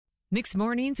Mixed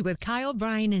Mornings with Kyle,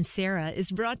 Bryan, and Sarah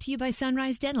is brought to you by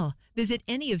Sunrise Dental. Visit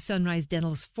any of Sunrise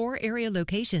Dental's 4 area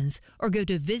locations or go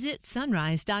to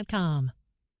visitsunrise.com.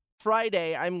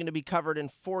 Friday, I'm going to be covered in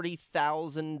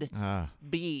 40,000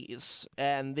 bees,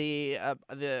 and the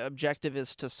objective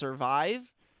is to survive.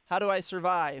 How do I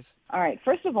survive? All right.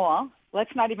 First of all,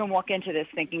 let's not even walk into this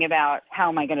thinking about how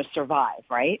am I going to survive,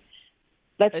 right?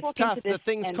 It's tough. The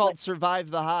thing's called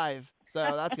Survive the Hive, so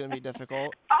that's going to be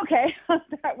difficult. Okay,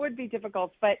 that would be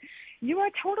difficult, but you are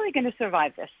totally going to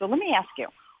survive this. So let me ask you,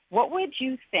 what would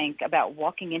you think about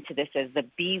walking into this as the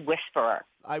bee whisperer?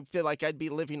 I feel like I'd be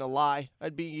living a lie.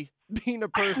 I'd be being a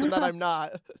person that I'm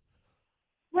not.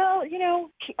 Well, all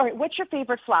right, what's your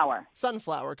favorite flower?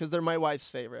 Sunflower, because they're my wife's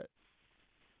favorite.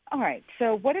 All right,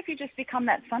 so what if you just become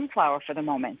that sunflower for the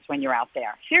moment when you're out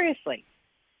there? Seriously.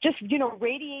 Just,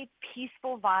 radiate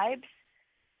peaceful vibes,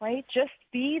 right? Just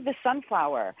be the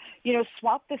sunflower.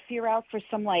 Swap the fear out for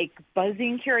some,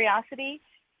 buzzing curiosity.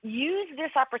 Use this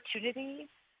opportunity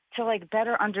to,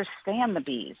 better understand the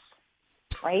bees,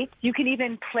 right? You can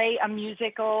even play a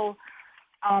musical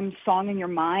song in your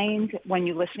mind when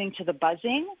you're listening to the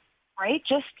buzzing, right?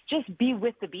 Just be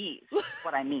with the bees, is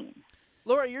what I mean.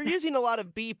 Laura, you're using a lot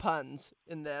of bee puns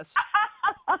in this.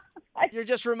 You're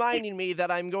just reminding me that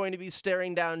I'm going to be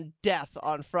staring down death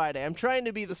on Friday. I'm trying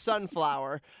to be the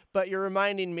sunflower, but you're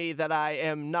reminding me that I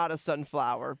am not a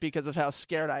sunflower because of how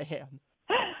scared I am.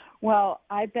 Well,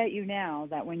 I bet you now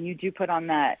that when you do put on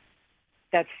that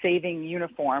saving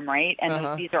uniform, right, and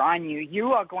those bees are on you,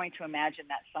 you are going to imagine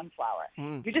that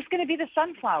sunflower. You're just going to be the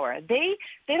sunflower. They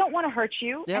don't want to hurt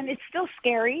you, and it's still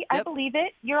scary. I believe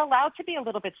it. You're allowed to be a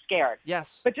little bit scared.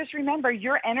 Yes. But just remember,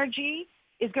 your energy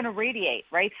is going to radiate,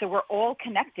 right? So we're all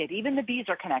connected. Even the bees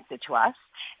are connected to us.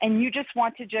 And you just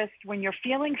want to when you're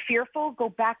feeling fearful, go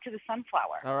back to the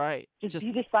sunflower. All right. Just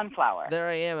be the sunflower. There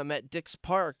I am. I'm at Dick's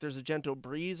Park. There's a gentle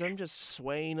breeze. I'm just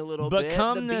swaying a little bit.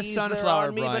 Become the sunflower,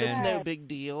 on me, Bryan. But it's no big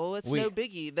deal. It's no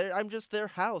biggie. I'm just their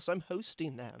house. I'm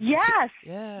hosting them. Yes.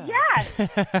 Yeah. Yes.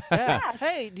 Yes.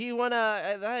 Hey, do you want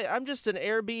to... I'm just an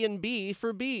Airbnb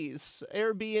for bees.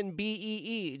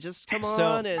 Airbnb. Just come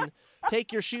on and...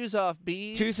 Take your shoes off,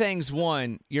 bees. 2 things.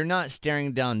 1, you're not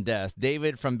staring down death.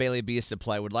 David from Bailey Bee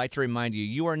Supply would like to remind you,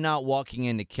 you are not walking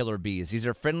into killer bees. These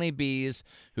are friendly bees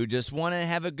who just want to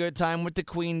have a good time with the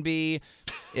queen bee.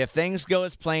 If things go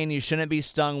as planned, you shouldn't be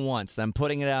stung once. I'm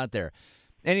putting it out there.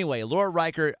 Anyway, Laura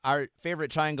Riker, our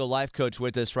favorite Triangle life coach,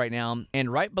 with us right now.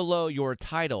 And right below your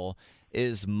title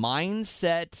is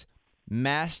Mindset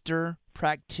Master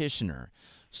Practitioner.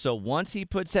 So once he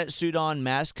puts that suit on,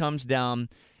 mask comes down,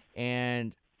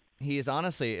 and he is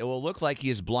honestly, it will look like he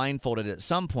is blindfolded at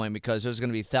some point because there's going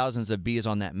to be thousands of bees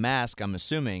on that mask, I'm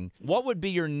assuming. What would be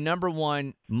your number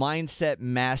one mindset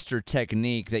master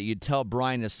technique that you'd tell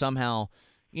Bryan to somehow,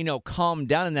 calm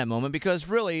down in that moment? Because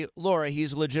really, Laura,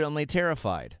 he's legitimately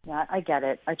terrified. Yeah, I get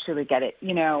it. I truly get it.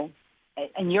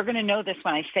 And you're going to know this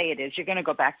when I say it is, you're going to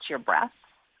go back to your breath,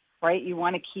 right? You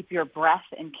want to keep your breath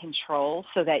in control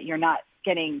so that you're not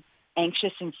getting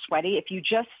anxious and sweaty. If you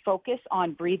just focus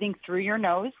on breathing through your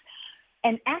nose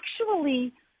and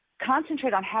actually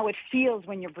concentrate on how it feels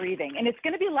when you're breathing. And it's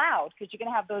going to be loud because you're going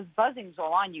to have those buzzings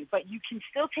all on you, but you can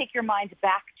still take your mind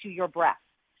back to your breath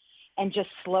and just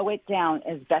slow it down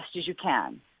as best as you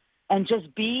can. And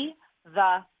just be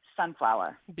the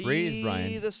sunflower. Breathe, Bryan.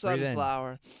 Be the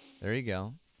sunflower. There you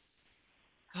go.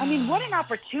 I mean, what an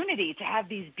opportunity to have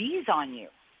these bees on you.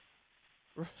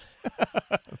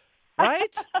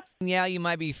 Right? Yeah, you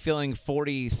might be feeling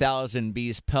 40,000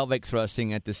 bees pelvic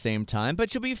thrusting at the same time,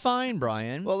 but you'll be fine,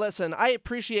 Bryan. Well, listen, I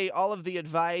appreciate all of the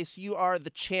advice. You are the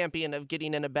champion of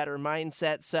getting in a better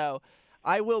mindset, so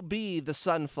I will be the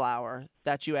sunflower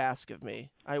that you ask of me.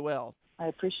 I will. I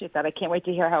appreciate that. I can't wait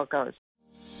to hear how it goes.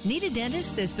 Need a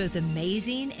dentist that's both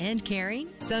amazing and caring?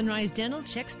 Sunrise Dental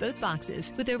checks both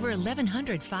boxes with over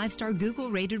 1,100 5-star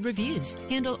Google-rated reviews.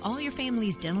 Handle all your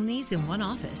family's dental needs in one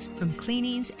office, from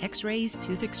cleanings, x-rays,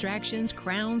 tooth extractions,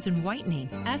 crowns, and whitening.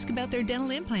 Ask about their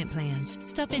dental implant plans.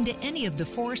 Stop into any of the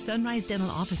 4 Sunrise Dental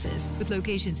offices with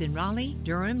locations in Raleigh,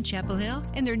 Durham, Chapel Hill,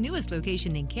 and their newest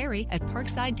location in Cary at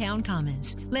Parkside Town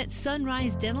Commons. Let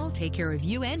Sunrise Dental take care of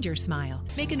you and your smile.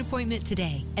 Make an appointment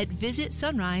today at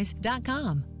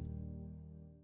visitsunrise.com.